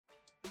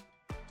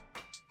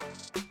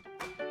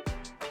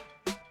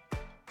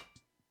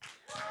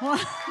Well,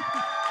 thank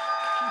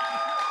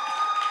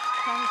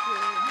you.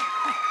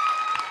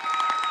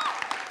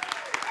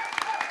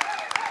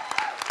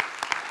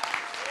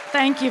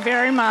 Thank you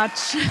very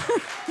much.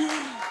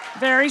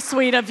 Very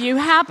sweet of you.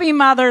 Happy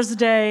Mother's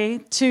Day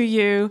to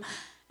you.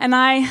 And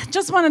I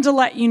just wanted to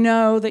let you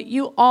know that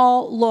you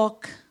all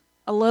look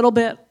a little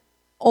bit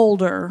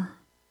older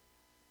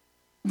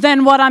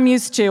than what I'm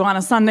used to on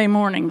a Sunday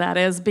morning, that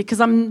is,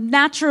 because I'm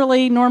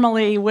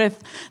normally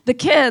with the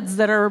kids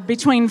that are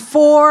between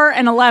 4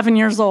 and 11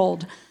 years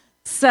old.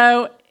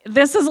 So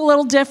this is a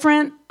little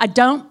different. I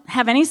don't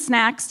have any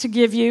snacks to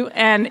give you,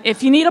 and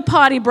if you need a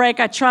potty break,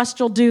 I trust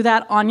you'll do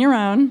that on your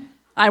own.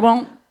 I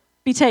won't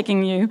be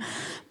taking you.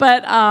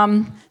 But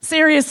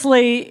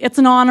seriously, it's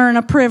an honor and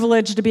a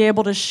privilege to be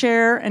able to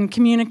share and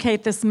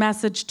communicate this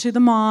message to the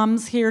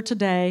moms here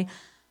today.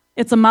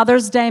 It's a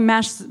Mother's Day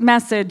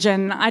message,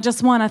 and I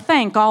just want to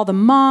thank all the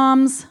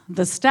moms,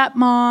 the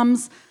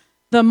stepmoms,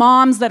 the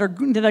moms that are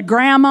the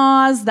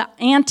grandmas, the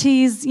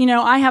aunties. You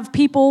know, I have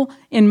people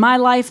in my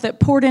life that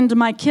poured into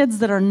my kids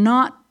that are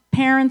not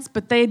parents,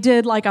 but they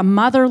did like a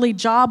motherly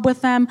job with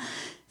them.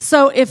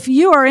 So if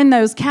you are in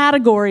those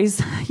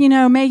categories, you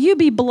know, may you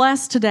be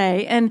blessed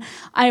today. And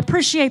I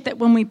appreciate that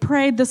when we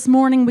prayed this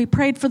morning, we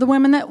prayed for the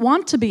women that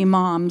want to be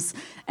moms.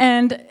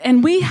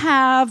 And we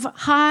have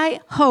high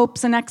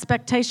hopes and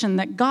expectation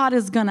that God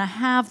is going to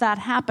have that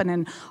happen.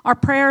 And our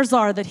prayers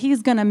are that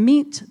He's going to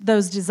meet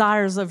those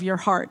desires of your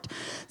heart.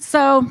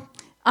 So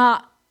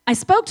I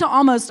spoke to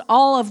almost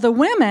all of the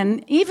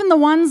women, even the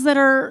ones that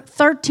are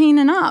 13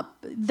 and up.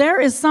 There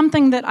is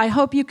something that I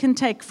hope you can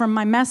take from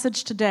my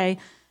message today,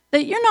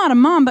 that you're not a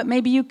mom, but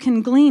maybe you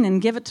can glean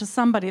and give it to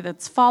somebody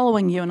that's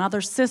following you, another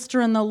sister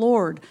in the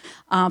Lord.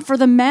 For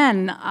the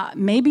men,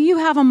 maybe you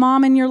have a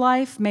mom in your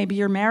life. Maybe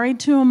you're married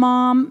to a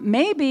mom.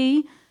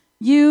 Maybe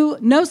you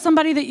know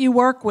somebody that you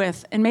work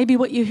with, and maybe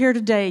what you hear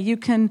today, you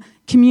can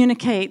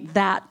communicate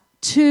that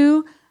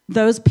to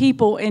those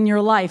people in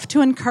your life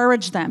to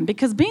encourage them,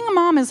 because being a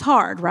mom is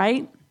hard,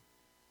 right?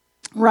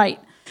 Right.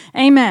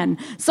 Amen.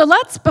 So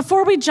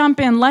before we jump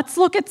in, let's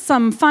look at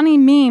some funny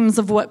memes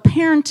of what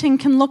parenting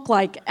can look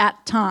like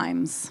at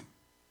times.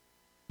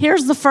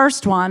 Here's the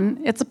first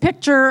one. It's a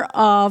picture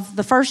of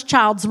the first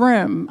child's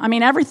room. I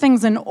mean,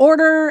 everything's in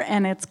order,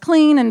 and it's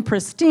clean and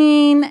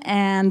pristine,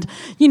 and,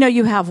 you know,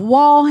 you have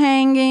wall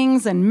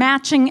hangings and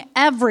matching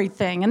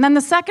everything. And then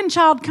the second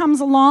child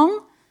comes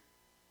along,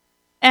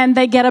 and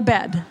they get a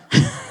bed.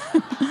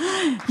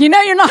 You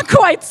know, you're not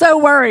quite so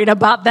worried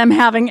about them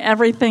having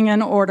everything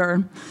in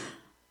order.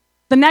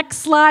 The next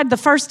slide, the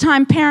first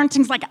time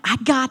parenting's like, I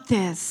got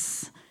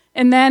this.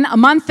 And then a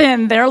month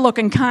in, they're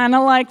looking kind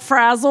of like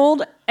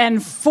frazzled.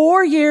 And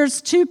 4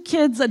 years, 2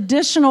 kids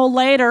additional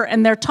later,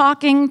 and they're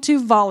talking to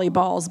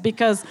volleyballs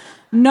because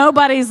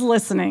nobody's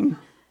listening.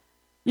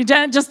 You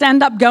just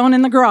end up going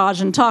in the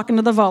garage and talking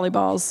to the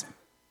volleyballs.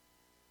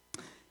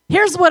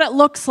 Here's what it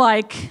looks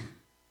like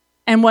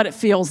and what it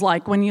feels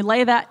like when you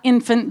lay that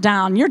infant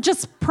down. You're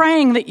just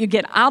praying that you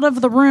get out of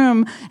the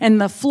room and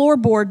the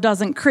floorboard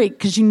doesn't creak,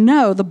 because you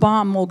know the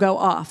bomb will go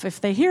off if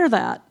they hear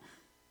that.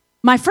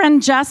 My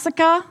friend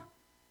Jessica,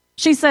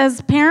 she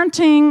says,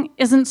 parenting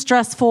isn't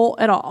stressful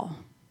at all.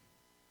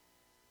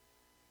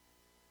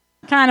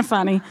 Kind of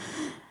funny.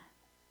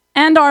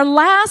 And our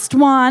last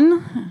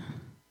one,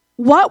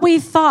 what we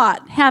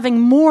thought having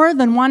more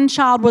than one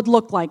child would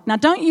look like. Now,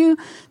 don't you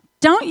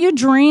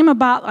dream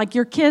about like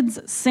your kids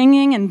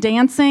singing and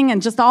dancing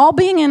and just all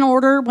being in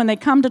order when they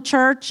come to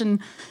church and,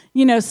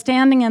 you know,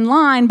 standing in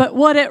line? But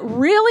what it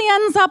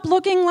really ends up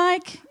looking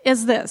like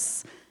is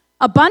this.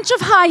 A bunch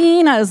of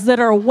hyenas that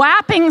are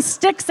whapping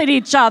sticks at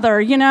each other,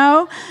 you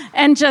know,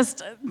 and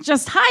just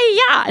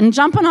hi-ya, and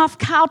jumping off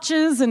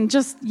couches and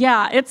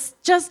it's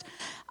just,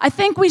 I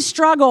think we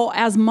struggle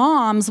as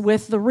moms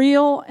with the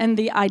real and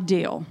the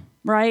ideal.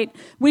 Right?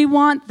 We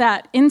want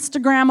that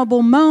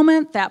Instagrammable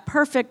moment, that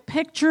perfect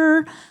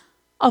picture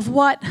of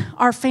what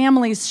our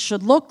families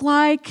should look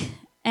like.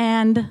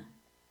 And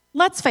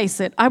let's face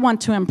it, I want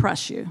to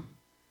impress you.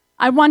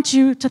 I want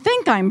you to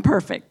think I'm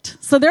perfect.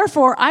 So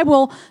therefore, I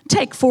will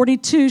take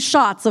 42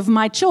 shots of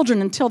my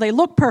children until they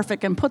look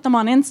perfect and put them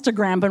on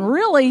Instagram. But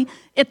really,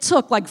 it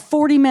took like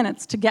 40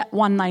 minutes to get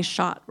one nice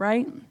shot,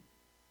 right?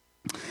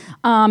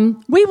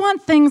 We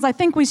want things, I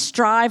think we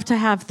strive to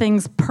have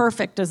things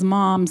perfect as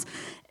moms,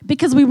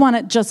 because we want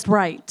it just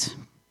right.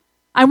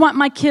 I want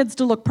my kids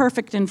to look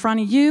perfect in front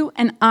of you,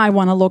 and I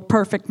want to look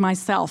perfect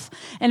myself.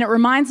 And it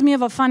reminds me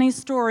of a funny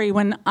story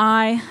when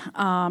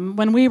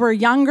we were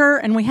younger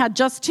and we had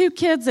just 2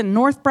 kids in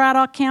North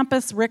Braddock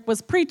campus. Rick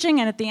was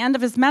preaching, and at the end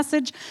of his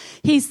message,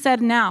 he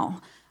said,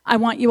 now, I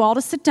want you all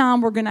to sit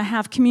down. We're going to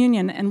have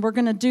communion, and we're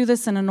going to do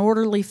this in an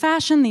orderly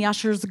fashion. The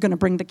ushers are going to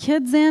bring the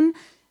kids in,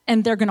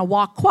 and they're going to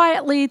walk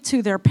quietly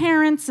to their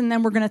parents, and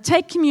then we're going to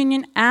take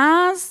communion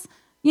as,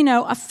 you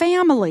know, a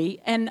family.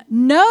 And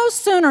no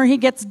sooner he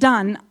gets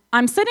done,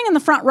 I'm sitting in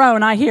the front row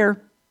and I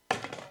hear,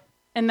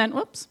 and then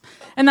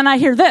I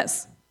hear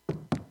this.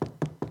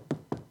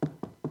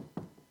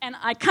 And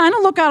I kind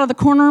of look out of the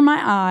corner of my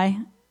eye,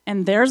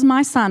 and there's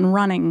my son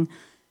running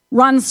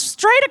runs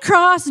straight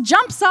across,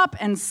 jumps up,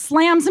 and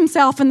slams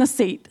himself in the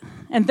seat.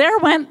 And there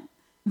went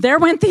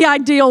the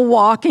ideal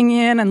walking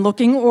in and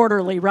looking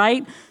orderly,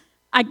 right?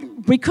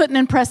 We couldn't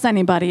impress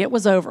anybody. It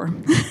was over.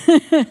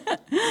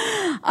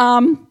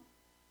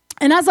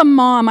 And as a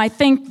mom, I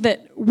think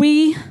that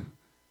we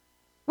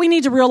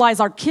need to realize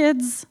our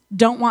kids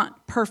don't want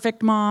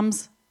perfect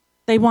moms.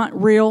 They want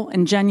real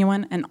and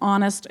genuine and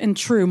honest and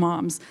true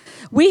moms.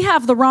 We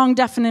have the wrong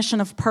definition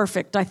of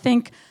perfect. I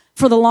think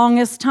for the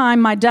longest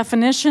time, my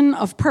definition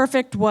of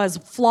perfect was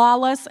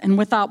flawless and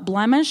without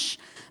blemish.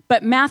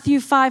 But Matthew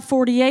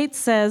 5:48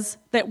 says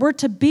that we're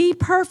to be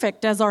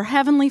perfect as our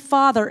Heavenly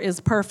Father is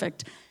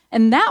perfect.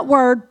 And that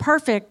word,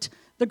 perfect,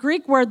 the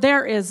Greek word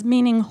there is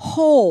meaning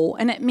whole,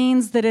 and it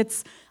means that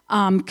it's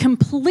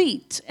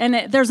complete,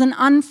 and there's an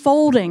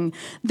unfolding.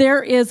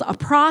 There is a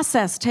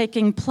process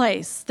taking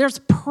place. There's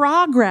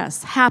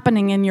progress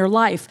happening in your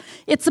life.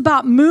 It's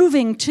about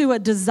moving to a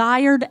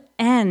desired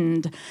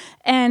end.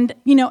 And,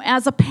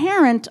 as a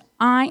parent,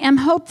 I am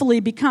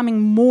hopefully becoming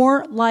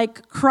more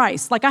like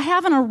Christ. Like I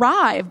haven't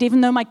arrived,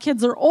 even though my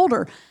kids are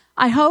older.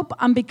 I hope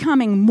I'm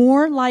becoming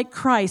more like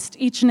Christ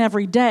each and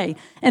every day.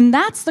 And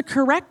that's the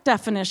correct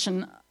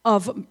definition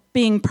of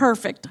being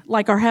perfect,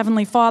 like our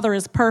Heavenly Father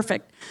is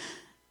perfect.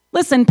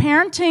 Listen,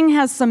 parenting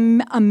has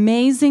some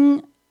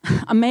amazing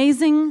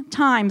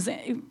times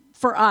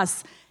for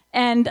us.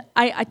 And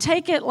I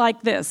take it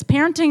like this.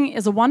 Parenting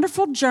is a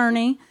wonderful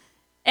journey,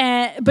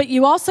 but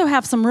you also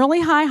have some really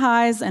high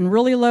highs and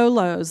really low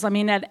lows. I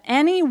mean, at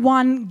any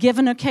one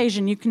given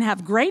occasion, you can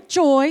have great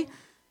joy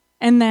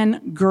and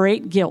then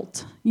great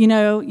guilt.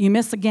 You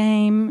miss a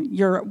game,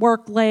 you're at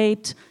work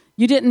late,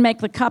 you didn't make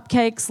the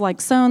cupcakes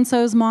like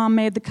so-and-so's mom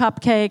made the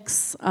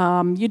cupcakes.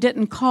 You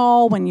didn't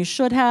call when you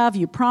should have.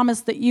 You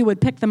promised that you would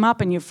pick them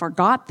up and you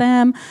forgot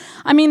them.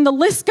 I mean, the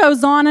list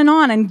goes on,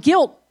 and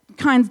guilt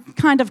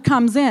kind of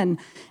comes in.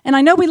 And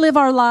I know we live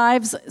our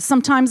lives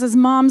sometimes as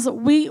moms,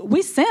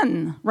 we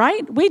sin,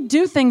 right? We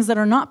do things that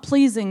are not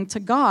pleasing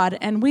to God,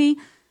 and we,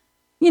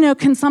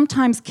 can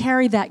sometimes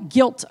carry that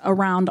guilt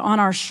around on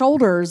our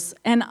shoulders.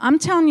 And I'm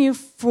telling you,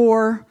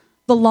 for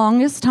the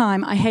longest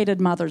time, I hated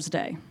Mother's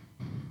Day.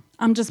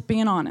 I'm just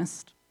being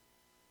honest.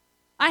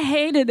 I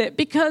hated it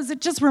because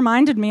it just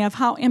reminded me of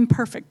how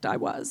imperfect I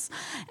was.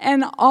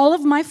 And all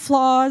of my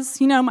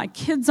flaws, my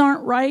kids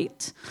aren't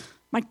right.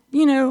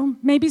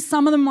 Maybe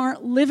some of them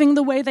aren't living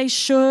the way they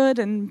should,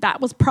 and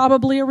that was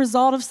probably a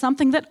result of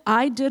something that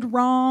I did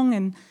wrong.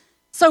 And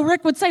so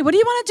Rick would say, "What do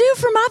you want to do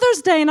for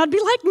Mother's Day?" And I'd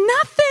be like,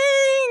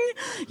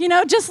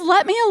 "Nothing. Just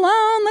let me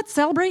alone. Let's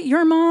celebrate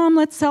your mom.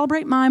 Let's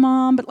celebrate my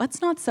mom, but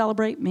let's not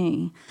celebrate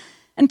me."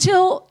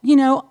 Until,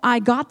 I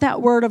got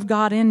that word of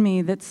God in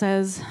me that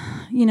says,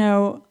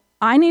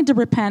 I need to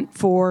repent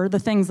for the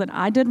things that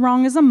I did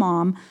wrong as a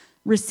mom,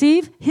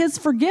 receive His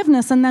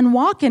forgiveness, and then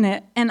walk in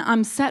it, and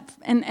I'm set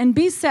and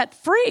be set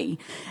free.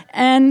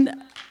 And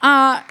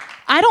I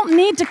don't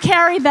need to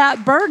carry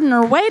that burden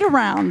or weight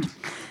around.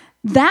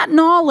 That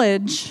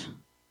knowledge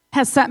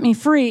has set me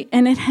free,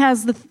 and it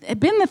has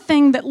been the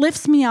thing that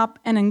lifts me up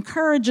and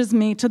encourages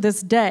me to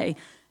this day.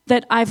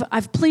 That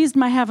I've pleased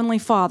my Heavenly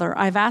Father.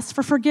 I've asked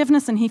for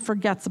forgiveness, and He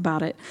forgets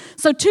about it.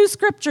 So 2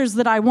 scriptures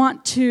that I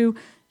want to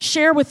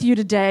share with you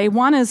today.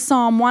 One is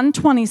Psalm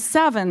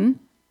 127,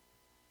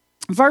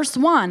 verse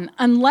 1.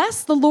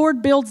 "Unless the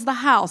Lord builds the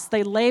house,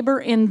 they labor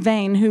in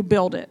vain who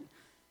build it."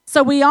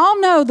 So we all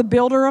know the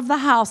builder of the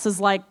house is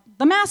like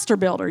the master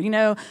builder.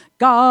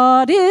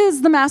 God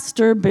is the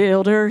master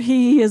builder.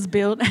 He is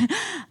built.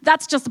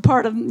 That's just a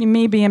part of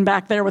me being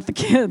back there with the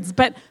kids.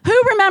 But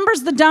who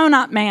remembers the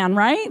donut man,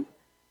 right?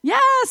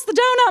 Yes, the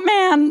donut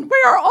man.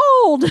 We are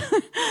old.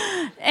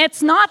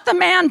 It's not the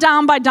man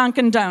down by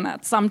Dunkin'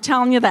 Donuts. I'm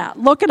telling you that.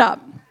 Look it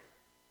up.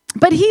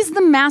 But he's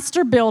the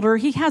master builder.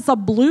 He has a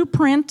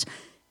blueprint,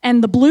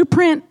 and the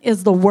blueprint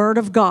is the Word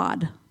of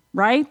God,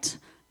 right?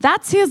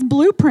 That's His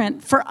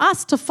blueprint for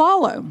us to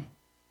follow.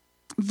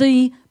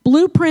 The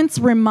blueprints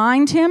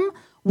remind Him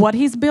what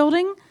He's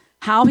building,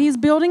 how He's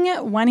building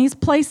it, when He's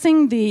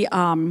placing the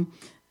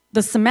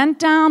cement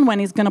down, when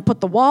He's going to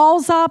put the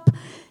walls up.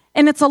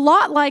 And it's a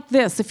lot like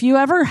this. If you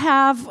ever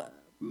have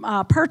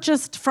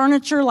purchased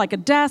furniture like a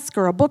desk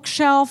or a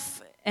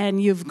bookshelf and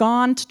you've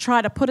gone to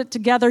try to put it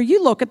together,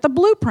 you look at the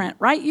blueprint,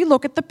 right? You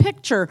look at the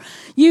picture.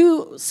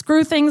 You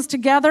screw things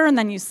together and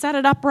then you set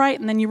it up right,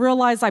 and then you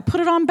realize I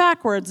put it on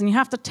backwards and you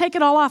have to take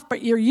it all off,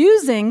 but you're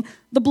using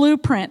the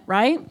blueprint,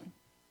 right?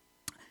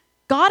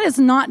 God is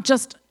not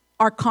just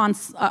a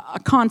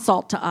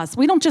consult to us.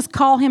 We don't just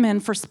call Him in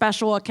for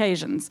special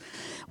occasions.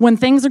 When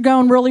things are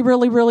going really,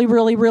 really, really,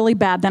 really, really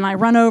bad, then I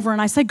run over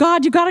and I say,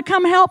 "God, you got to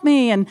come help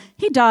me." And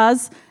He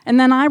does. And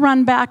then I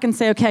run back and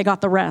say, "Okay, I got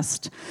the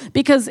rest."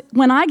 Because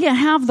when I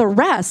have the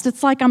rest,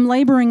 it's like I'm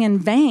laboring in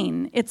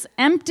vain. It's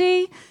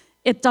empty.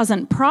 It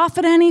doesn't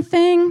profit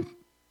anything.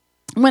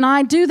 When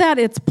I do that,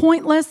 it's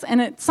pointless,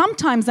 and it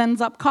sometimes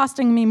ends up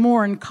costing me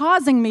more and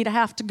causing me to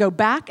have to go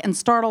back and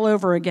start all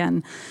over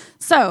again.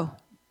 So,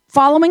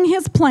 following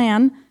His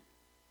plan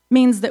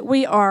means that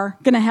we are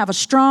going to have a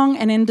strong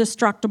and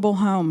indestructible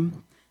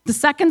home. The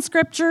second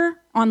scripture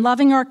on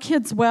loving our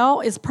kids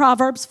well is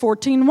Proverbs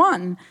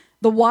 14:1.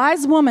 The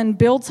wise woman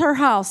builds her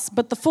house,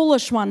 but the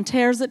foolish one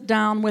tears it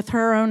down with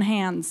her own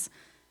hands.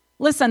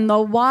 Listen, the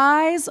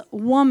wise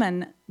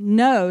woman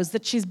knows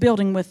that she's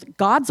building with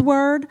God's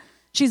word.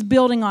 She's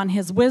building on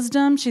his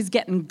wisdom. She's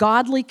getting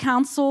godly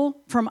counsel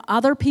from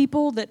other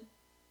people that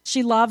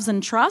she loves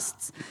and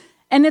trusts.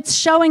 And it's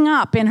showing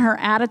up in her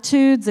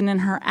attitudes and in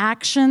her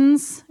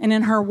actions and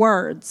in her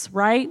words,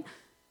 right?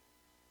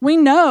 We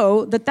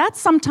know that that's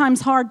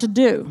sometimes hard to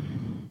do.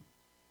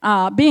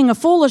 Being a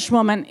foolish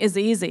woman is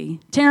easy.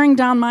 Tearing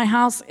down my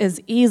house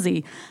is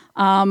easy.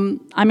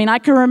 I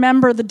can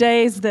remember the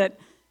days that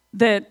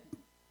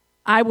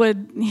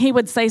he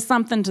would say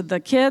something to the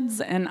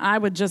kids, and I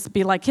would just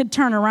be like, he'd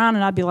turn around,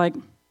 and I'd be like,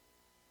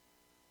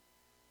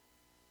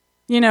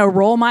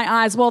 roll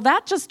my eyes. Well,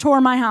 that just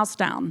tore my house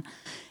down.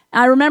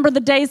 I remember the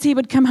days he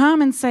would come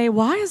home and say,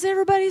 why is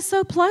everybody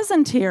so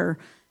pleasant here?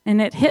 And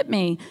it hit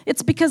me.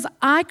 It's because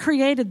I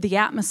created the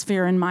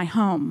atmosphere in my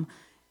home.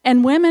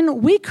 And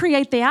women, we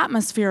create the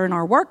atmosphere in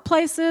our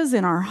workplaces,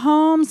 in our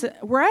homes,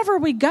 wherever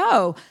we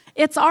go.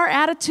 It's our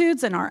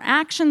attitudes and our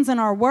actions and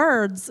our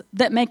words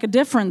that make a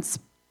difference.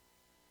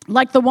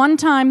 Like the one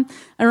time,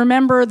 I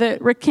remember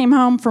that Rick came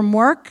home from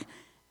work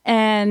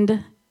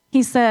and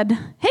he said,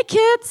 hey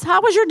kids,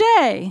 how was your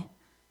day?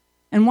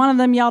 And one of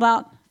them yelled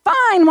out,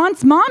 fine,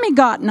 once mommy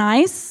got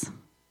nice.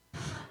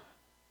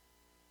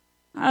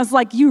 I was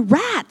like, you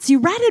rats, you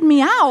ratted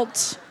me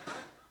out.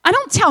 I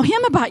don't tell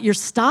him about your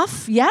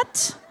stuff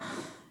yet,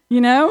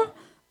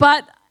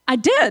 but I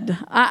did.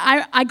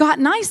 I got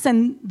nice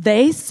and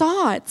they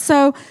saw it.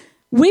 So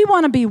we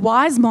want to be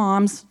wise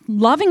moms,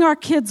 loving our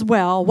kids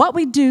well. What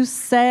we do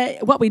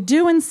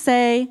and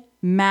say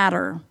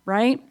matter,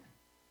 right?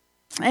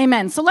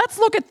 Amen. So let's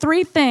look at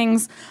 3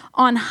 things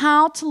on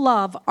how to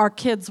love our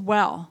kids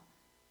well.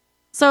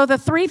 So the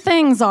 3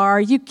 things are,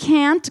 you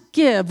can't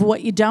give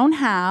what you don't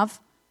have.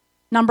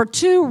 Number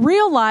 2,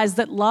 realize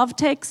that love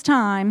takes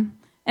time.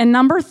 And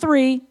number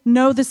 3,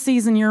 know the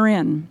season you're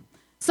in.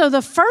 So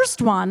the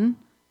first one,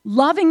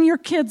 loving your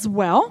kids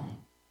well.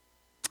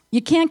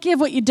 You can't give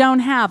what you don't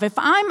have. If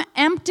I'm an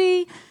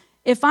empty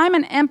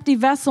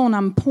vessel and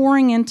I'm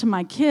pouring into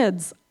my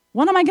kids,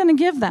 what am I going to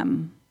give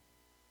them?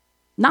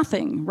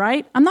 Nothing,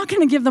 right? I'm not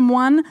going to give them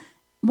one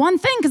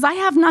thing because I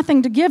have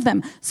nothing to give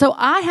them. So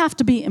I have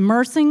to be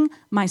immersing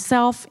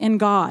myself in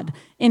God,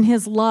 in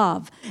his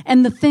love.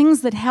 And the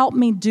things that help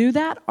me do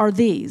that are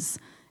these.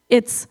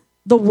 It's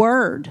the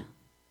word.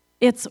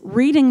 It's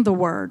reading the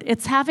word.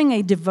 It's having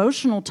a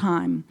devotional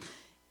time.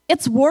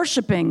 It's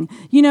worshiping.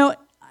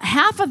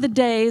 Half of the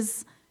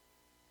days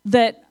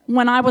that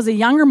when I was a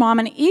younger mom,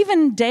 and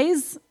even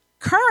days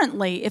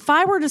currently, if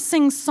I were to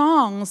sing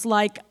songs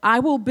like, I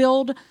will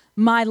build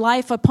my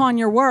life upon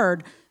your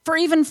word, for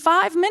even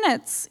 5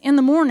 minutes in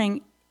the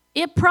morning,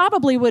 it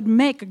probably would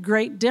make a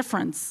great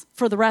difference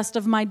for the rest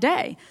of my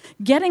day.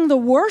 Getting the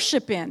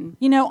worship in,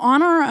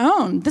 on our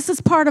own. This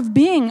is part of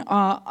being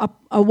a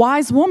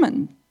wise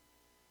woman.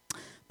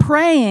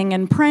 Praying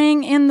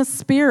in the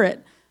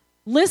Spirit.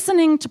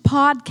 Listening to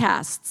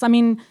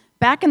podcasts.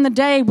 Back in the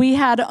day, we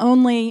had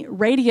only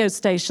radio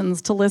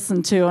stations to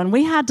listen to, and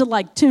we had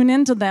to tune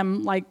into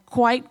them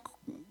quite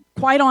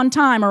on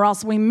time, or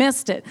else we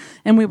missed it,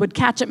 and we would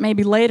catch it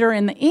maybe later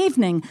in the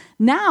evening.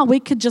 Now we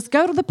could just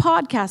go to the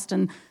podcast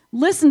and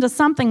listen to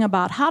something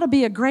about how to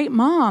be a great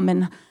mom,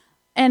 and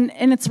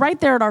it's right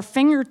there at our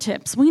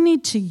fingertips. We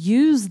need to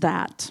use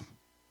that.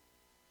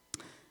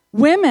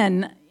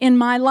 Women in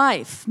my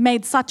life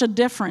made such a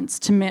difference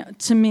to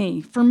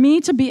me. For me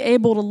to be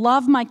able to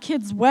love my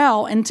kids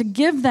well and to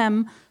give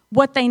them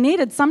what they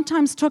needed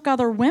sometimes took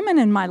other women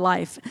in my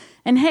life.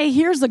 And hey,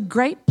 here's a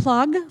great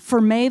plug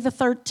for May the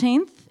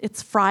 13th.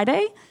 It's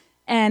Friday,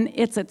 and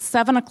it's at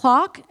 7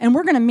 o'clock, and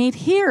we're going to meet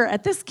here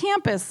at this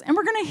campus, and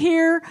we're going to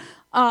hear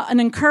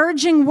an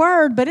encouraging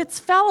word, but it's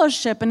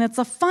fellowship, and it's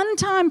a fun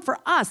time for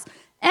us.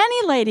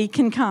 Any lady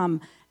can come.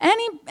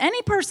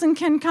 Any person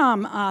can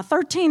come,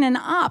 13 and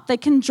up. They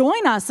can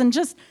join us and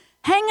just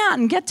hang out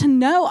and get to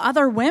know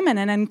other women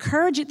and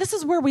encourage you. This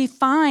is where we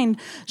find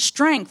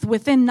strength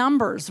within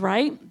numbers,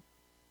 right?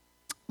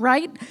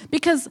 Right?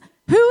 Because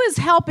who is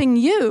helping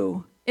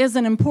you is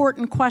an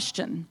important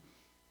question.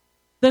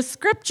 The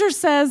scripture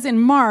says in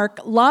Mark,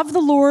 love the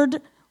Lord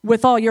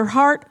with all your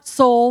heart,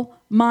 soul,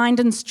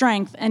 mind, and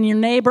strength, and your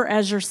neighbor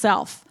as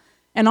yourself.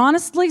 And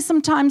honestly,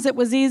 sometimes it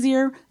was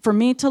easier for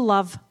me to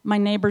love my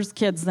neighbor's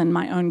kids than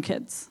my own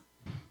kids.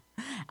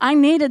 I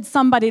needed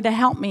somebody to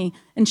help me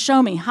and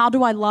show me, how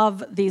do I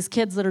love these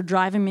kids that are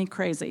driving me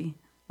crazy,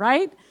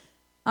 right?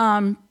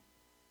 I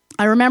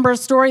remember a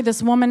story,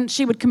 this woman,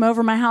 she would come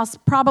over my house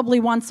probably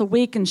once a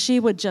week, and she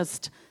would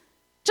just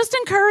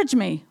encourage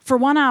me for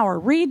 1 hour,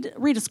 read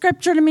a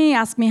scripture to me,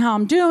 ask me how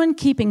I'm doing,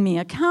 keeping me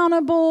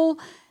accountable.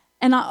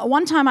 And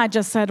one time I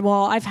just said,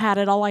 well, I've had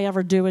it. All I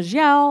ever do is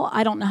yell.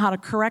 I don't know how to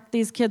correct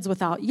these kids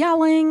without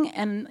yelling.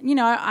 And,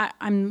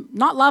 I'm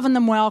not loving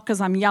them well because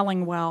I'm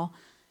yelling well.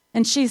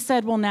 And she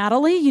said, well,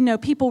 Natalie,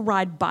 people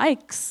ride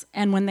bikes,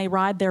 and when they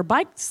ride their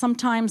bikes,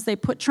 sometimes they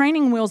put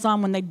training wheels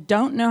on when they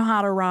don't know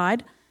how to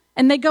ride,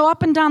 and they go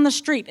up and down the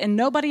street, and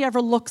nobody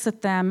ever looks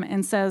at them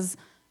and says,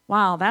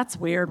 wow, that's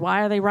weird.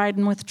 Why are they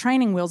riding with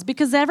training wheels?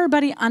 Because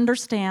everybody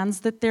understands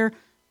that they're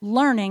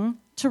learning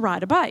to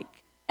ride a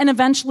bike. And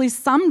eventually,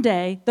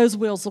 someday, those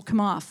wheels will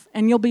come off,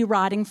 and you'll be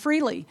riding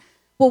freely.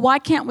 Well, why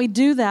can't we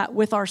do that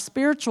with our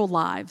spiritual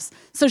lives?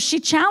 So she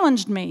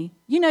challenged me.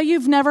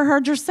 You've never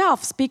heard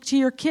yourself speak to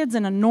your kids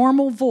in a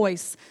normal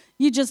voice.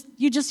 You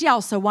just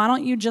yell. So why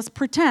don't you just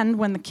pretend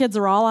when the kids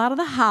are all out of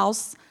the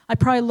house? I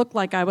probably look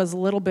like I was a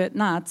little bit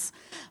nuts.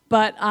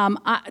 But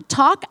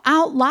talk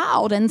out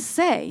loud and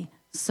say,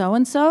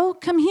 so-and-so,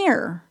 come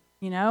here.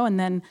 And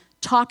then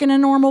talk in a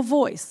normal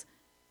voice.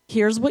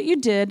 Here's what you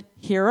did.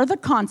 Here are the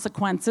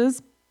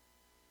consequences.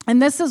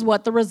 And this is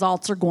what the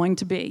results are going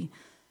to be.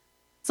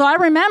 So I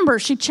remember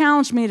she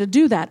challenged me to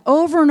do that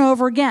over and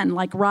over again,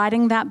 like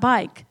riding that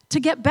bike, to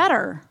get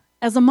better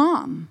as a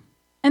mom.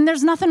 And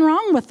there's nothing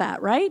wrong with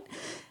that, right?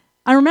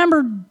 I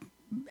remember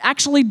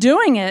actually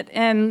doing it,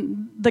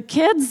 and the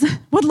kids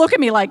would look at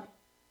me like,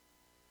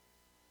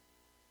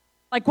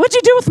 what'd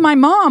you do with my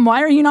mom?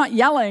 Why are you not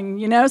yelling?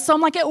 So I'm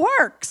like, it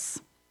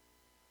works.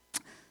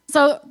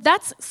 So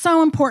that's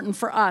so important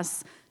for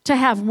us to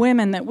have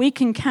women that we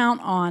can count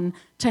on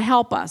to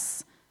help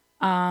us.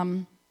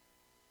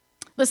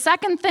 The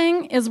second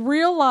thing is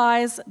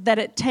realize that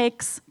it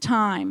takes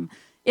time.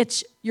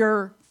 It's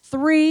your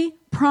 3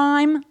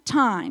 prime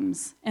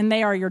times, and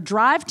they are your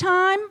drive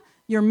time,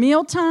 your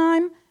meal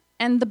time,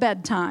 and the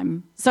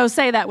bedtime. So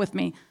say that with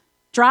me.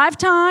 Drive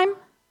time,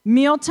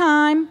 meal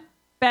time,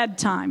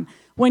 bedtime.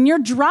 When you're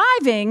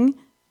driving,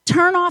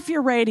 turn off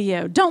your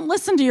radio. Don't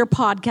listen to your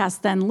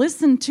podcast then.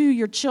 Listen to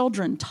your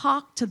children.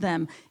 Talk to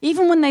them.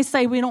 Even when they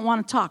say we don't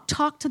want to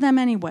talk to them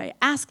anyway.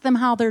 Ask them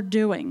how they're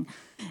doing.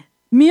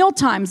 Meal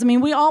times,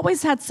 we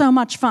always had so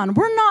much fun.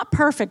 We're not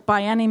perfect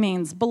by any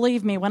means,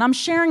 believe me. When I'm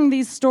sharing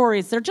these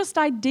stories, they're just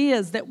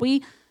ideas that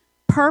we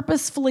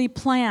purposefully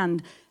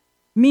planned.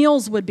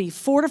 Meals would be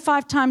 4 to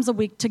 5 times a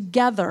week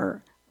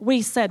together.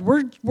 We said,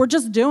 we're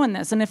just doing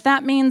this. And if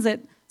that means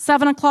at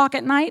 7 o'clock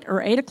at night or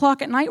 8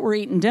 o'clock at night we're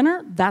eating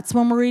dinner, that's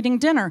when we're eating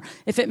dinner.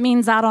 If it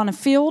means out on a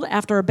field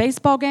after a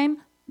baseball game,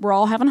 we're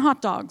all having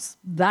hot dogs.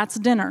 That's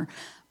dinner.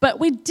 But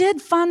we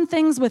did fun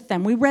things with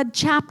them. We read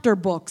chapter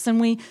books,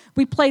 and we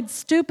played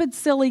stupid,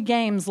 silly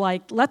games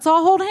like, let's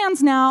all hold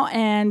hands now,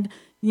 and,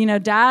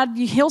 Dad,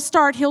 he'll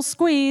start, he'll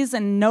squeeze,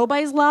 and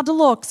nobody's allowed to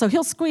look. So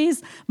he'll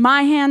squeeze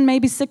my hand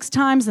maybe 6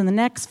 times, and the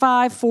next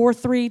 5, 4,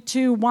 3,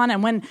 2, 1.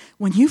 And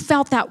when you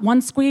felt that one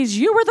squeeze,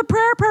 you were the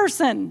prayer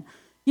person.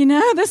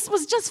 This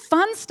was just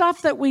fun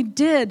stuff that we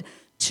did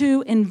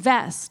to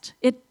invest.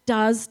 It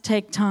does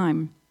take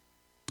time.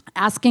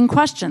 Asking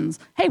questions.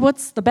 Hey,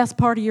 what's the best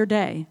part of your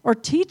day? Or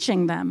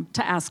teaching them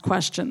to ask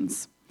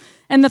questions.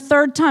 And the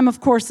third time, of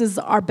course, is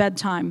our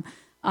bedtime.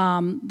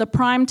 The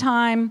prime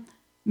time,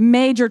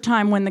 major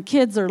time when the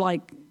kids are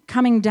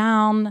coming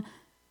down,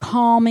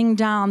 calming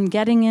down,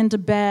 getting into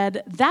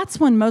bed. That's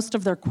when most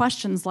of their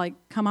questions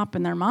come up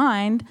in their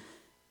mind.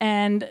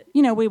 And,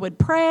 we would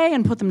pray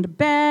and put them to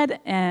bed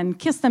and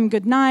kiss them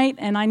goodnight.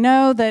 And I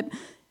know that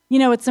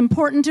it's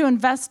important to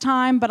invest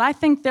time, but I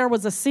think there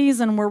was a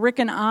season where Rick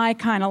and I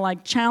kind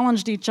of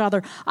challenged each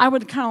other. I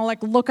would kind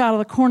of look out of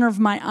the corner of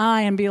my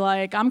eye and be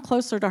like, I'm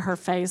closer to her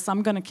face.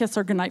 I'm going to kiss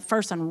her goodnight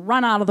first and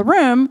run out of the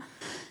room,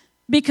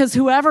 because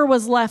whoever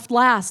was left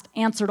last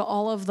answered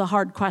all of the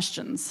hard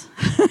questions.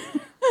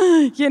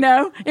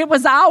 It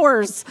was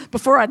hours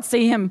before I'd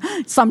see him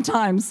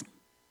sometimes.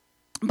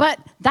 But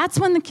that's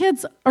when the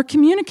kids are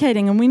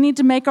communicating, and we need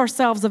to make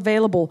ourselves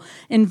available,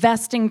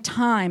 investing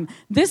time.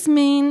 This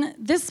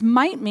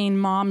might mean,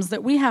 moms,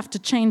 that we have to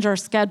change our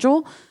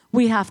schedule.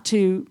 We have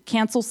to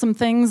cancel some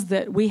things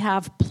that we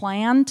have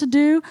planned to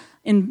do.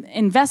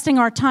 Investing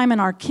our time in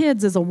our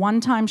kids is a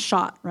one-time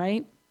shot,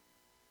 right?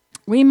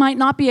 We might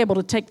not be able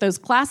to take those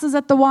classes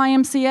at the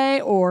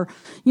YMCA or,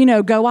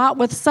 go out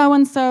with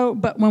so-and-so,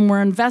 but when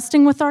we're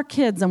investing with our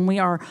kids and we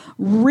are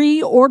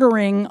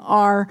reordering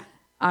our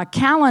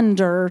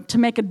calendar to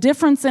make a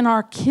difference in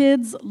our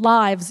kids'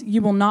 lives,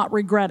 you will not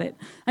regret it.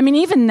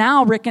 Even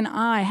now, Rick and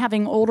I,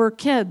 having older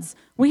kids,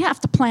 we have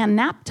to plan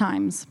nap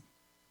times.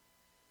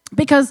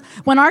 Because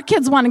when our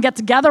kids want to get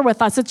together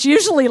with us, it's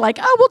usually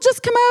we'll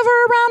just come over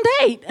around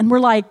 8. And we're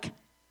like,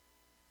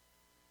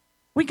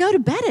 we go to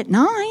bed at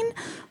 9.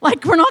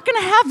 We're not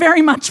going to have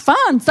very much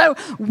fun. So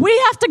we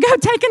have to go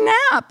take a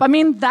nap.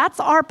 That's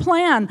our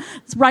plan.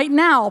 Right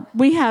now,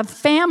 we have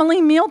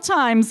family meal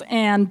times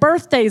and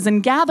birthdays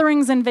and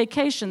gatherings and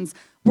vacations.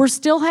 We're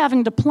still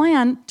having to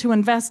plan to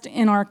invest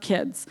in our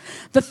kids.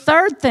 The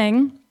third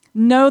thing,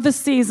 know the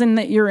season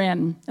that you're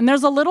in. And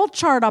there's a little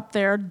chart up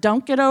there.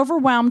 Don't get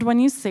overwhelmed when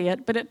you see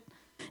it, but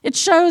it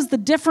shows the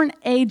different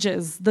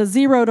ages. The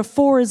 0 to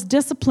 4 is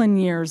discipline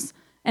years,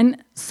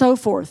 and so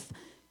forth.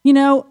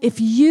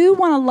 If you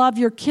want to love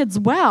your kids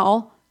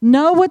well,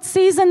 know what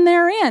season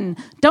they're in.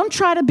 Don't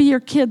try to be your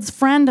kid's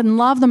friend and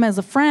love them as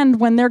a friend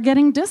when they're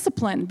getting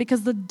disciplined,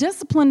 because the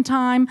discipline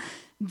time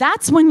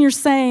That's when you're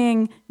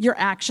saying your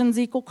actions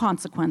equal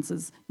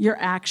consequences. Your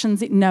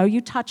actions, no,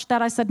 you touched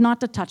that. I said not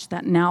to touch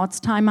that. Now it's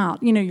time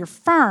out. You're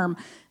firm.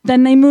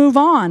 Then they move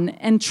on.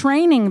 And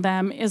training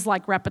them is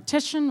like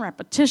repetition,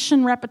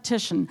 repetition,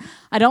 repetition.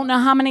 I don't know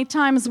how many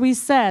times we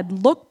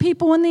said, look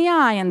people in the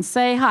eye and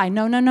say hi.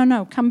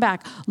 No, come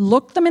back.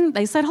 Look them in,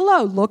 they said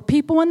hello. Look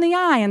people in the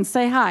eye and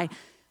say hi.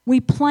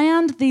 We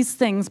planned these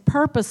things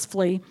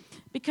purposefully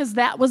because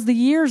that was the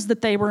years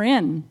that they were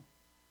in.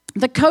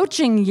 The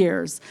coaching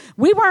years.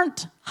 We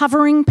weren't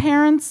hovering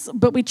parents,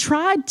 but we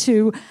tried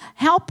to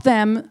help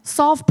them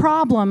solve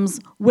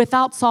problems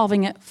without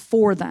solving it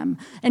for them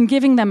and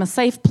giving them a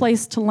safe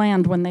place to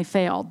land when they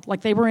failed.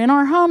 Like they were in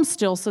our home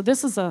still, so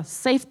this is a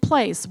safe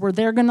place where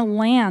they're going to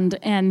land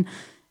and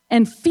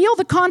feel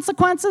the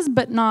consequences,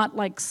 but not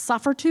like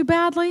suffer too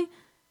badly.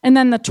 And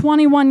then the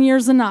 21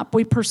 years and up,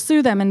 we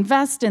pursue them,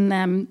 invest in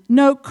them,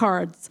 note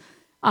cards,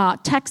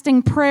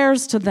 texting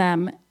prayers to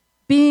them,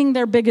 being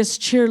their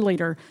biggest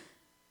cheerleader.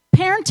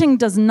 Parenting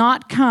does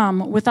not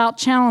come without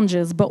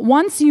challenges, but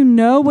once you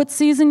know what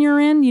season you're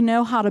in, you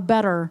know how to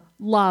better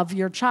love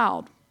your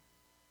child.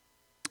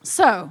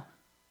 So,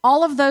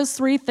 all of those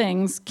three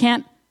things: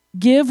 can't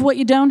give what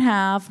you don't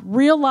have,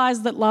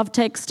 realize that love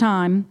takes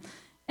time,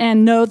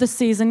 and know the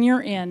season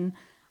you're in.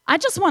 I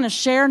just want to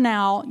share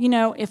now,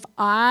 if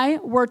I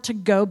were to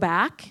go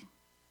back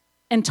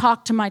and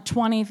talk to my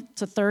 20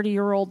 to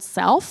 30-year-old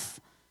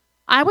self,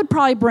 I would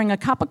probably bring a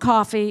cup of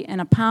coffee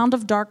and a pound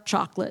of dark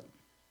chocolate.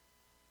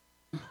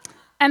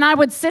 And I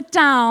would sit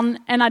down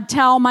and I'd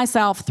tell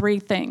myself three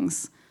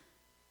things.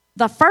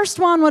 The first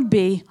one would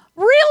be,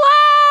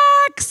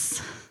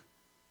 relax.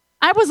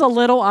 I was a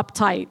little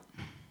uptight.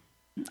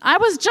 I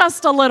was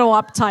just a little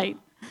uptight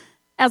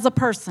as a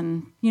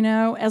person,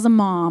 as a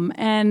mom.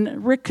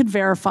 And Rick could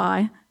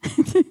verify.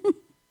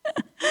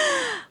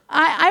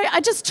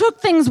 I just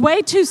took things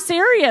way too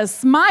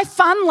serious. My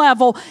fun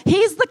level,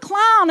 he's the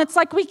clown. It's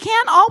like we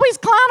can't always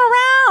clown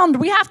around.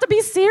 We have to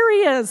be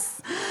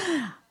serious.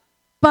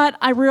 But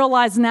I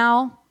realize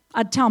now,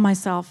 I'd tell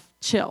myself,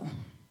 chill.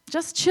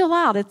 Just chill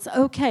out. It's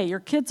okay. Your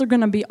kids are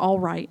going to be all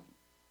right.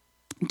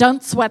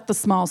 Don't sweat the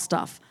small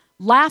stuff.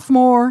 Laugh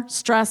more,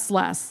 stress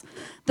less.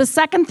 The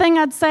second thing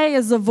I'd say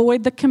is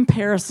avoid the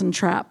comparison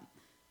trap.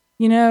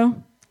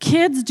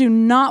 Kids do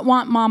not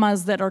want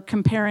mamas that are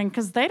comparing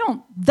because they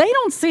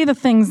don't see the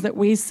things that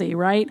we see,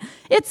 right?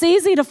 It's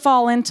easy to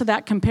fall into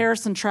that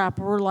comparison trap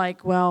where we're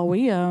like, well,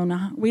 we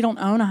don't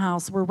own a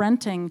house, we're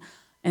renting,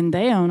 and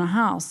they own a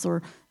house,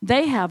 or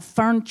they have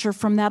furniture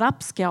from that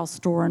upscale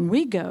store and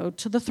we go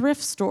to the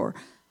thrift store.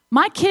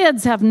 My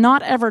kids have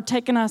not ever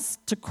taken us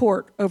to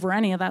court over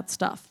any of that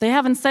stuff. They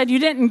haven't said, you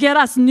didn't get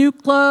us new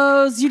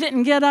clothes, you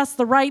didn't get us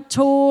the right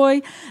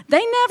toy.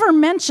 They never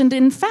mentioned,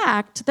 in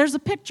fact, there's a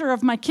picture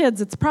of my kids.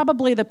 It's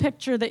probably the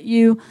picture that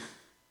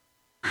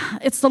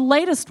it's the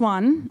latest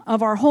one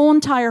of our whole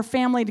entire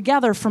family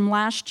together from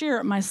last year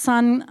at my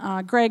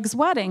son Greg's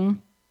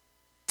wedding.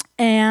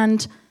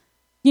 And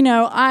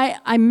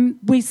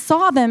we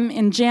saw them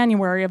in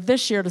January of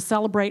this year to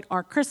celebrate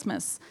our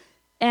Christmas.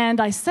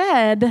 And I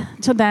said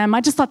to them, I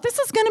just thought, this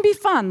is going to be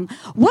fun.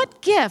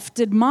 What gift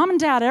did Mom and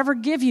Dad ever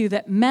give you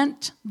that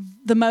meant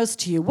the most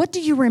to you? What do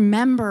you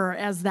remember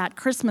as that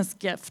Christmas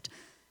gift?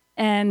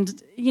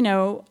 And, I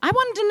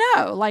wanted to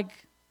know,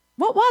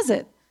 what was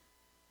it?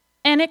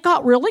 And it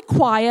got really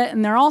quiet,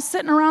 and they're all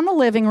sitting around the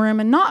living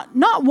room, and not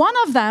one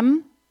of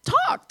them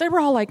talked. They were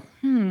all like,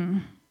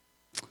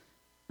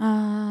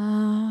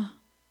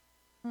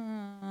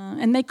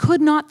 and they could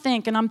not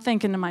think, and I'm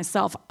thinking to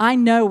myself, I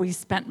know we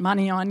spent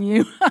money on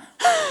you.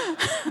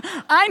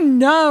 I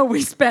know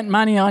we spent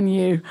money on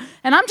you.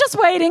 And I'm just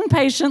waiting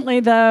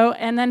patiently, though.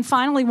 And then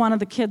finally one of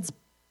the kids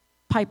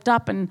piped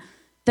up, and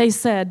they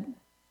said,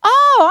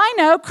 oh, I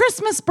know,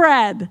 Christmas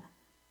bread.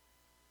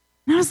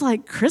 And I was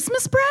like,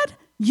 Christmas bread?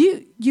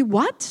 You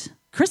what?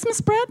 Christmas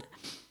bread?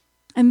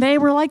 And they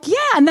were like,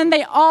 yeah. And then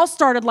they all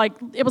started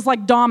it was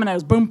like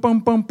dominoes. Boom,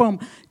 boom, boom, boom.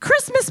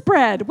 Christmas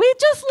bread. We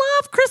just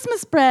love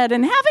Christmas bread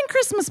and having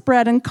Christmas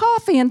bread and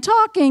coffee and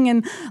talking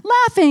and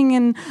laughing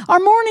and our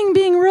morning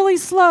being really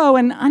slow.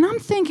 And I'm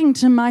thinking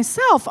to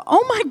myself,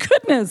 oh my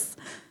goodness,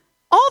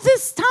 all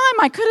this time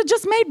I could have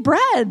just made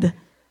bread.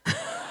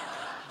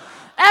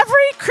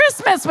 Every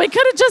Christmas we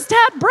could have just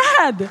had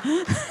bread.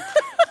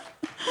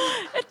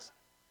 It's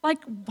like,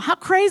 how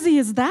crazy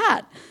is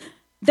that?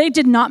 They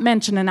did not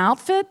mention an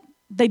outfit.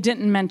 They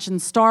didn't mention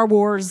Star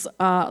Wars,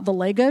 the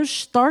Lego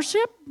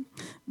starship.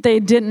 They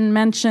didn't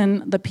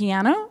mention the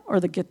piano or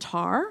the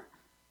guitar.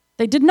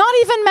 They did not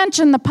even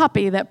mention the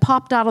puppy that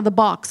popped out of the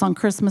box on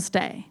Christmas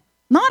Day.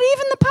 Not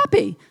even the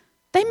puppy.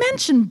 They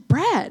mentioned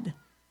bread.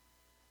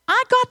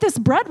 I got this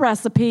bread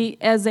recipe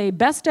as a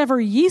best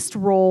ever yeast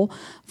roll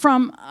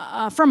from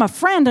a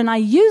friend, and I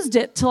used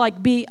it to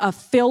be a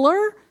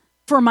filler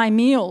for my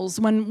meals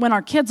when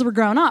our kids were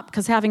growing up,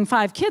 because having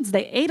 5 kids,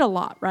 they ate a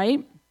lot,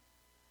 right?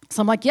 So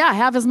I'm like, yeah,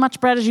 have as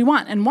much bread as you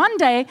want. And one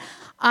day,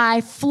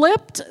 I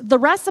flipped the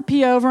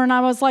recipe over, and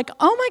I was like,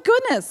 oh my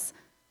goodness,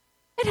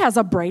 it has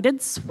a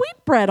braided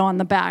sweetbread on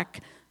the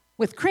back.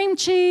 with cream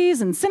cheese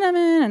and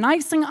cinnamon and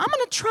icing. I'm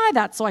going to try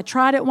that. So I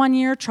tried it one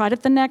year, tried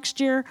it the next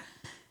year,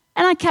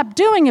 and I kept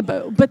doing it.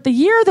 But the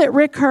year that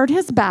Rick hurt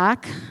his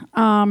back,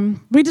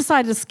 we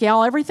decided to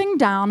scale everything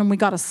down, and we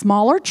got a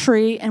smaller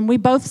tree, and we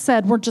both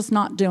said, we're just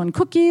not doing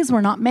cookies.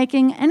 We're not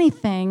making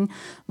anything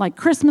like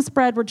Christmas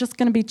bread. We're just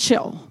going to be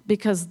chill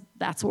because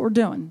that's what we're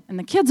doing. And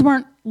the kids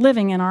weren't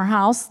living in our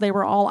house. They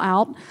were all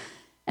out.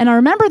 And I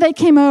remember they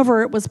came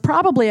over. It was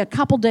probably a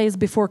couple days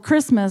before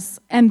Christmas,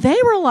 and they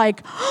were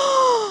like,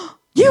 oh,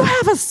 you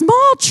have a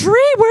small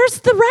tree? Where's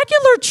the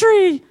regular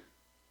tree?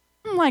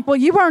 I'm like, well,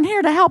 you weren't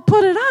here to help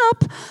put it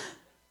up.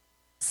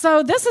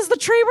 So this is the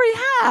tree we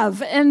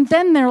have. And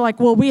then they're like,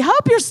 well, we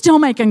hope you're still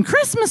making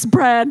Christmas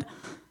bread.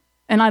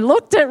 And I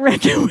looked at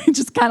Rick and we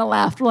just kind of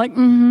laughed. We're like,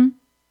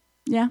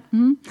 yeah.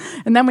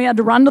 And then we had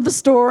to run to the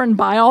store and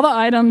buy all the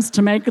items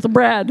to make the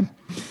bread.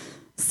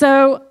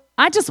 So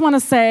I just want to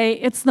say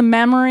it's the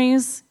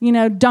memories,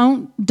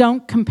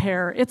 don't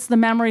compare. It's the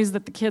memories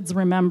that the kids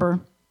remember.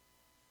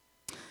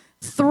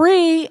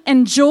 3,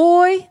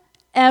 enjoy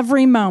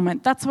every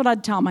moment. That's what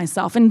I'd tell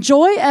myself.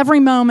 Enjoy every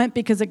moment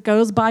because it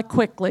goes by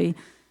quickly.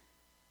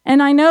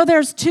 And I know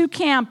there's 2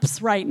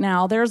 camps right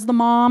now. There's the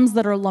moms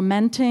that are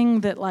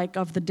lamenting that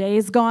of the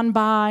days gone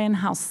by and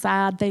how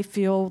sad they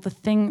feel,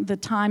 the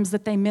times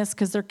that they miss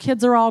because their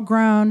kids are all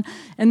grown.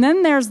 And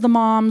then there's the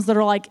moms that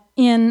are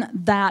in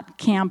that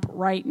camp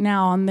right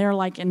now and they're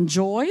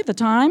enjoy the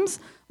times.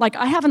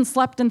 I haven't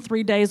slept in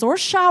 3 days or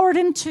showered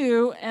in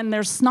 2, and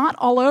there's snot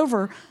all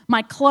over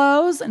my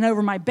clothes and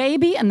over my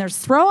baby, and there's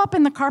throw up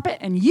in the carpet,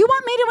 and you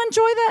want me to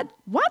enjoy that?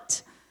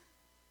 What?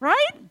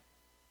 Right?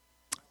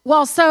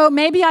 Well, so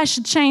maybe I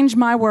should change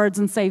my words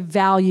and say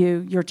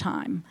value your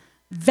time.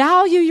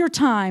 Value your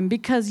time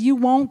because you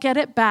won't get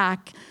it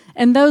back,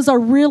 and those are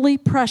really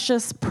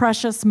precious,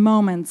 precious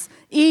moments,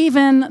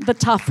 even the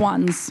tough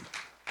ones.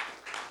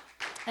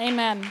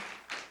 Amen.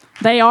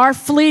 They are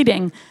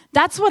fleeting.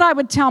 That's what I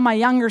would tell my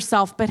younger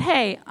self, but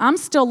hey, I'm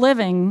still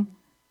living.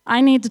 I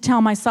need to tell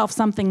myself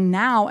something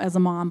now as a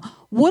mom.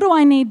 What do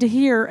I need to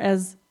hear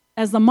as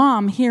a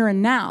mom here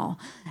and now?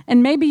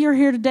 And maybe you're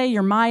here today,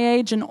 you're my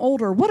age and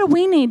older. What do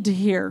we need to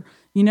hear?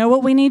 You know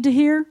what we need to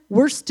hear?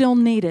 We're still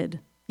needed.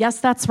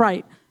 Yes, that's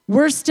right.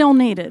 We're still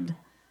needed.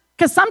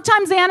 Because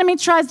sometimes the enemy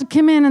tries to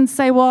come in and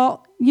say,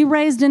 well, you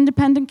raised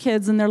independent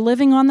kids and they're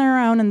living on their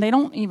own and they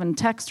don't even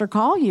text or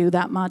call you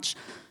that much.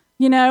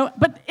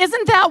 But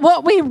isn't that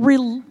what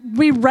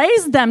we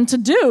raised them to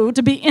do,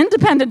 to be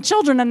independent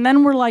children, and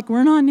then we're like,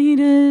 we're not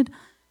needed.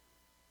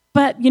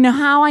 But you know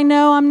how I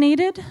know I'm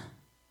needed?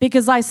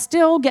 Because I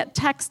still get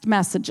text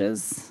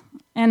messages,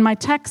 and my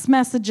text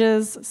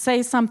messages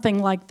say something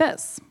like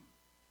this.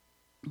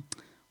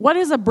 What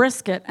is a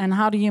brisket, and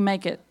how do you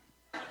make it?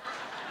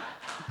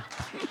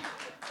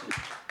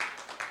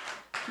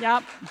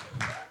 Yep.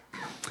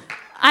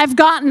 I've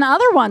gotten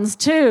other ones,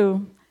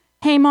 too.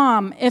 Hey,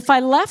 Mom, if I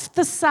left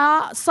the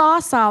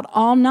sauce out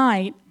all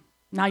night,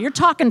 now you're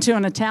talking to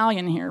an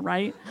Italian here,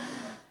 right?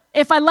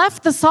 If I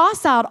left the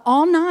sauce out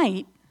all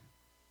night,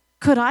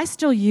 could I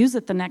still use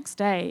it the next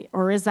day,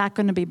 or is that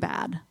going to be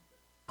bad?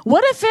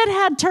 What if it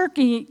had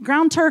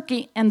ground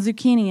turkey and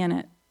zucchini in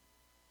it?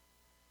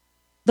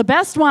 The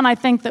best one I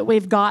think that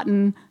we've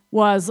gotten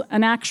was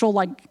an actual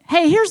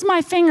hey, here's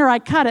my finger, I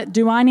cut it.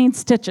 Do I need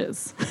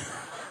stitches?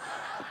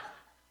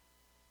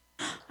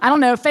 I don't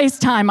know,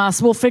 FaceTime us,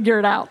 we'll figure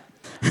it out.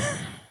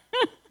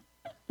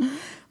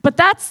 But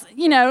that's,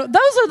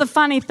 those are the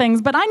funny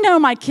things. But I know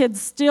my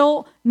kids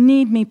still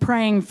need me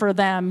praying for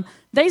them.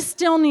 They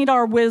still need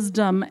our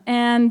wisdom.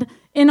 And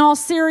in all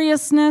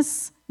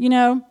seriousness,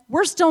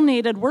 we're still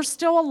needed. We're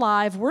still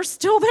alive. We're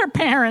still their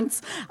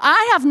parents.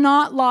 I have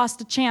not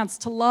lost a chance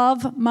to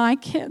love my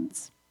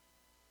kids.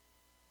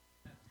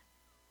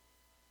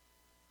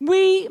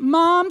 We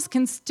moms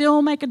can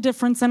still make a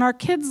difference in our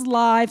kids'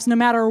 lives, no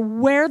matter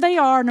where they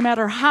are, no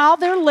matter how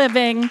they're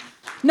living,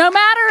 no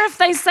matter if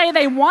they say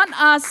they want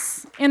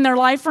us in their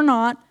life or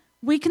not.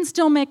 We can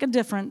still make a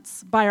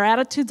difference by our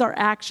attitudes, our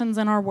actions,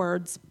 and our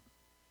words.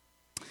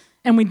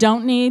 And we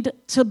don't need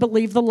to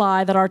believe the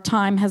lie that our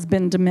time has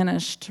been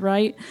diminished,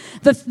 right?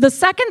 The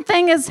second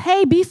thing is,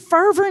 hey, be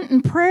fervent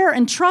in prayer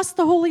and trust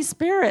the Holy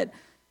Spirit.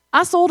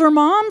 Us older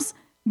moms,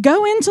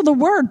 go into the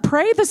Word,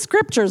 pray the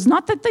Scriptures.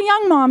 Not that the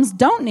young moms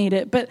don't need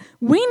it, but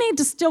we need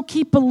to still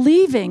keep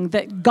believing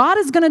that God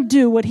is going to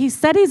do what He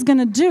said He's going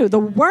to do. The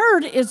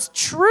Word is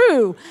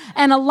true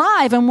and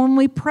alive, and when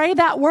we pray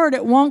that Word,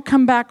 it won't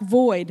come back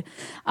void.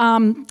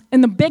 And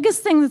the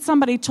biggest thing that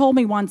somebody told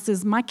me once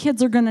is, my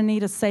kids are going to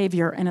need a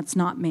Savior, and it's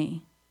not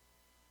me.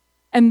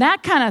 And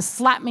that kind of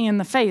slapped me in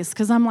the face,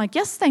 because I'm like,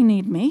 yes, they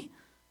need me.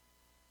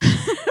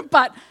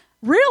 But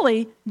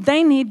really,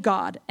 they need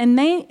God, and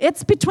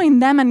it's between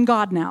them and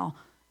God now.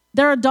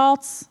 They're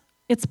adults.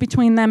 It's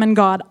between them and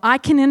God. I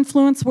can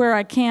influence where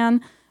I can,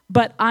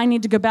 but I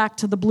need to go back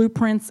to the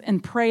blueprints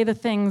and pray the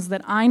things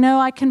that I know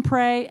I can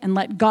pray and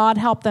let God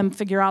help them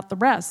figure out the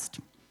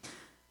rest.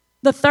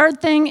 The third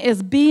thing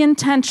is be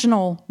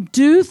intentional.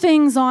 Do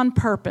things on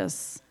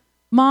purpose.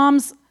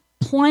 Moms,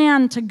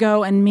 plan to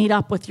go and meet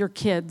up with your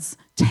kids.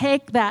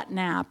 take that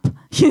nap,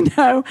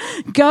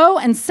 Go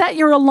and set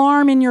your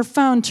alarm in your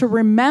phone to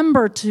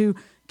remember to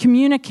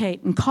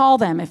communicate and call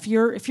them. If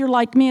you're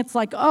like me, it's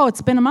like, oh,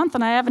 it's been a month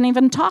and I haven't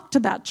even talked to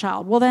that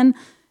child. Well, then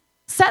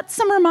set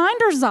some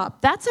reminders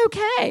up. That's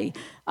okay.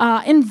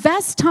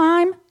 Invest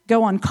time.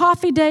 Go on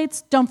coffee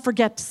dates. Don't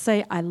forget to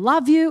say, I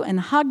love you, and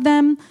hug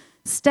them.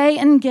 Stay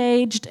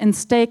engaged and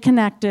stay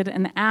connected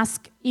and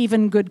ask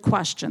even good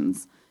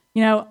questions.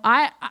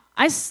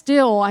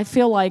 I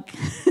feel like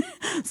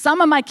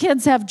some of my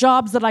kids have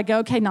jobs that I go,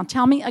 okay, now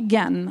tell me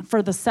again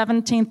for the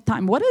 17th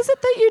time. What is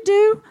it that you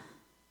do?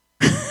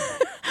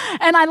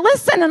 And I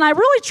listen and I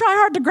really try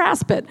hard to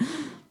grasp it.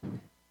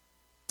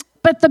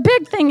 But the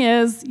big thing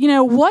is,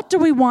 what do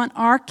we want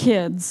our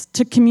kids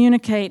to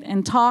communicate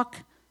and talk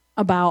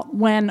about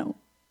when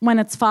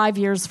it's 5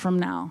 years from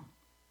now?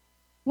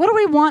 What do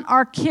we want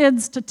our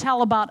kids to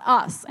tell about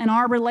us and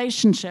our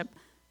relationship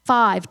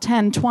 5,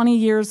 10, 20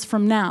 years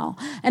from now?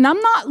 And I'm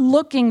not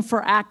looking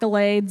for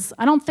accolades.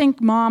 I don't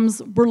think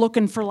moms were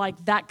looking for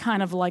that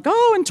kind of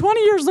in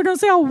 20 years they're going to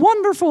say how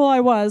wonderful I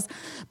was.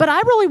 But I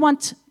really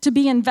want to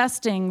be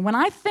investing. When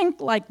I think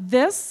like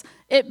this,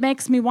 it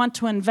makes me want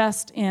to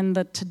invest in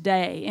the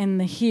today, in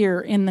the here,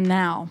 in the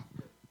now.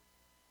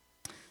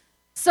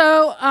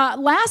 So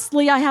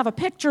lastly, I have a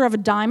picture of a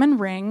diamond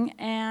ring,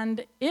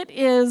 and it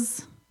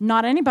is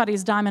not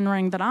anybody's diamond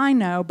ring that I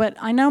know, but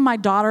I know my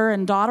daughter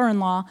and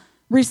daughter-in-law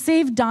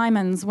received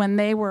diamonds when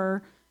they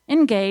were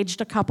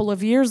engaged a couple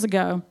of years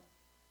ago.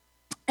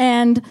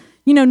 And,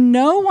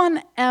 no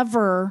one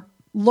ever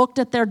looked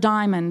at their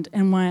diamond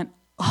and went,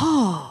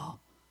 oh,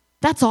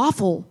 that's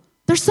awful.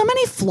 There's so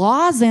many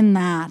flaws in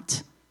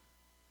that.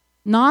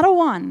 Not a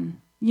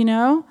one,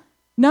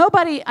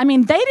 Nobody,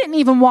 they didn't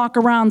even walk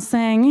around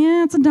saying,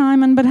 yeah, it's a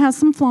diamond, but it has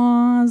some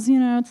flaws,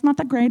 it's not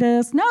the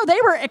greatest. No, they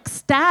were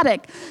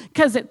ecstatic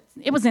because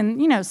it was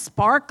in,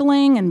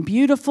 sparkling and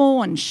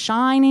beautiful and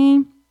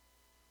shiny.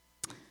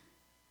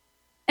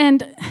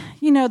 And,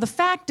 the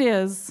fact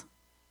is,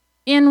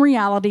 in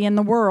reality, in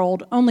the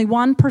world, only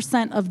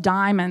 1% of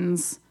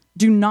diamonds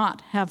do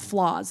not have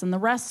flaws, and the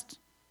rest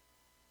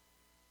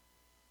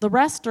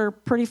are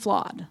pretty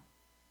flawed,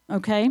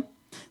 okay?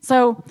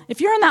 So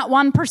if you're in that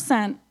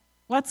 1%,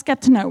 let's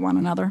get to know one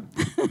another.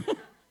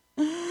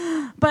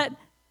 But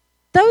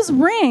those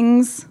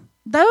rings,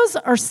 those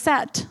are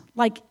set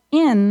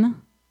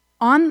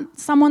on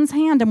someone's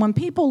hand, and when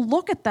people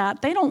look at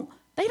that, they don't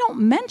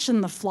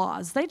mention the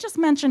flaws. They just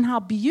mention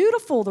how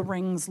beautiful the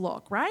rings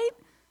look, right?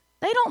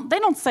 They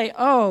don't say,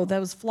 oh,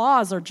 those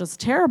flaws are just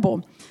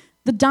terrible.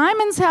 The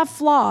diamonds have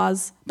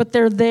flaws, but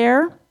they're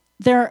there.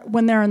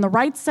 When they're in the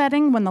right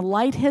setting, when the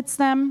light hits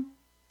them,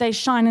 they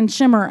shine and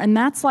shimmer, and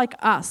that's like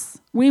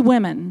us, we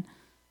women.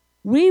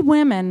 We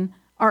women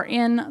are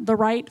in the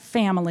right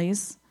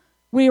families.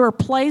 We were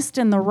placed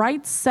in the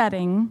right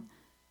setting.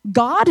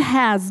 God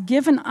has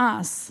given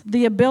us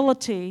the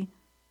ability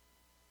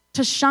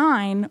to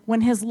shine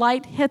when his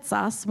light hits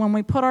us, when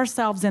we put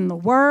ourselves in the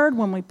Word,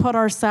 when we put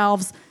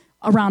ourselves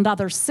around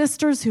other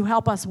sisters who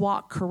help us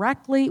walk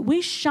correctly.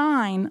 We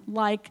shine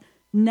like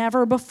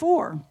never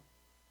before.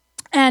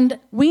 And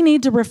we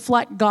need to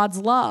reflect God's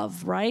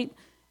love, right?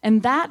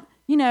 And that,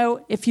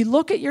 if you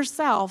look at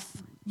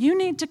yourself, you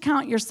need to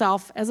count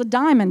yourself as a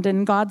diamond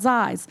in God's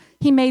eyes.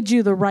 He made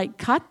you the right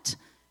cut.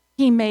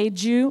 He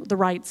made you the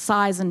right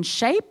size and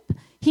shape.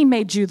 He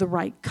made you the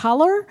right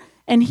color.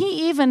 And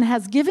he even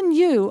has given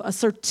you a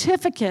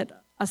certificate,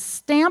 a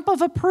stamp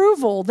of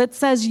approval that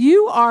says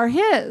you are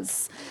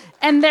his.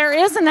 And there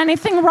isn't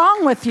anything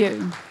wrong with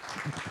you.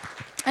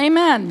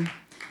 Amen.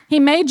 He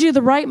made you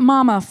the right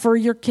mama for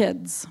your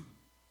kids.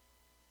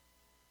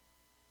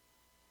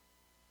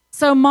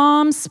 So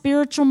moms,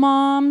 spiritual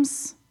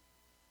moms,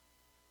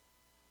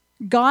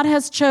 God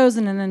has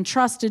chosen and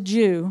entrusted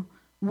you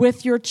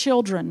with your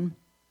children,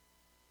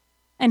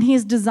 and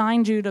he's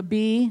designed you to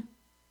be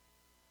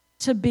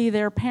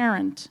their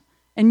parent,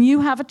 and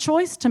you have a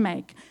choice to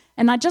make.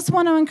 And I just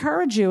want to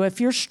encourage you, if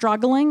you're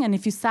struggling and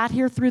if you sat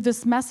here through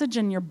this message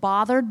and you're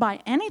bothered by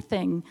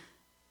anything,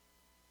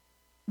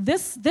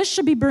 this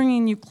should be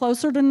bringing you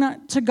closer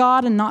to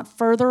God and not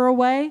further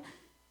away.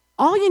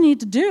 All you need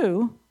to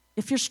do,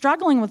 if you're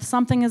struggling with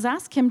something, is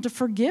ask him to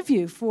forgive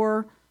you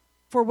for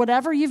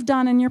whatever you've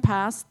done in your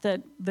past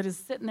that is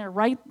sitting there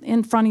right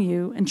in front of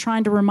you and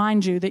trying to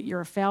remind you that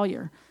you're a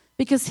failure,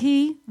 because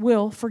he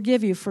will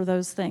forgive you for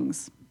those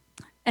things.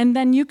 And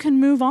then you can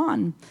move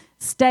on,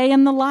 stay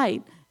in the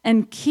light,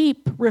 and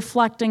keep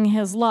reflecting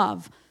his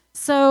love.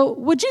 So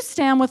would you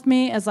stand with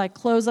me as I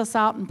close us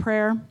out in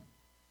prayer?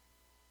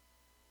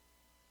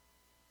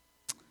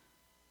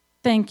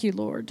 Thank you,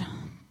 Lord.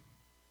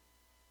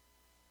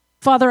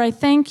 Father, I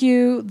thank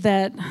you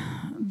that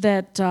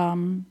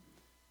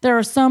there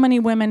are so many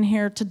women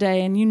here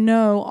today, and you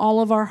know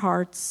all of our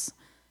hearts,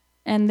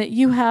 and that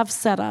you have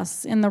set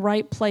us in the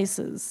right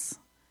places.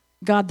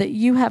 God, that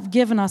you have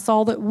given us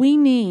all that we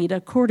need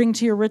according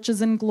to your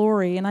riches and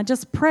glory. And I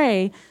just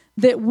pray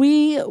that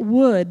we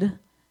would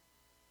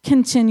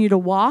continue to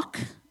walk,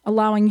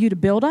 allowing you to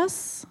build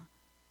us,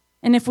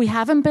 And if we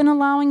haven't been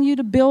allowing you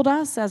to build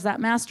us as that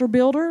master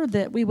builder,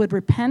 that we would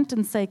repent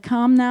and say,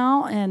 come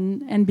now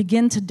and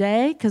begin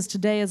today, because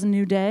today is a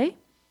new day.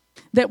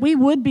 That we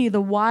would be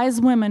the wise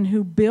women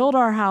who build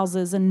our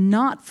houses and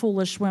not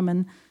foolish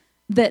women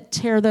that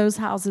tear those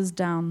houses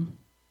down.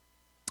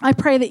 I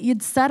pray that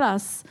you'd set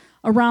us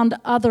around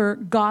other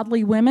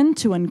godly women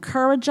to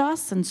encourage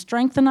us and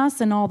strengthen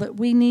us in all that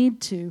we need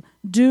to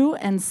do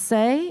and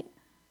say.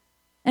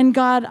 And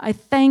God, I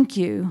thank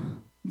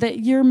you that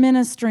you're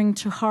ministering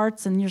to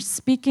hearts and you're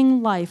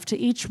speaking life to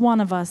each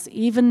one of us,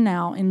 even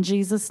now, in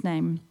Jesus'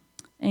 name.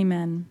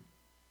 Amen.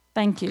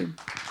 Thank you.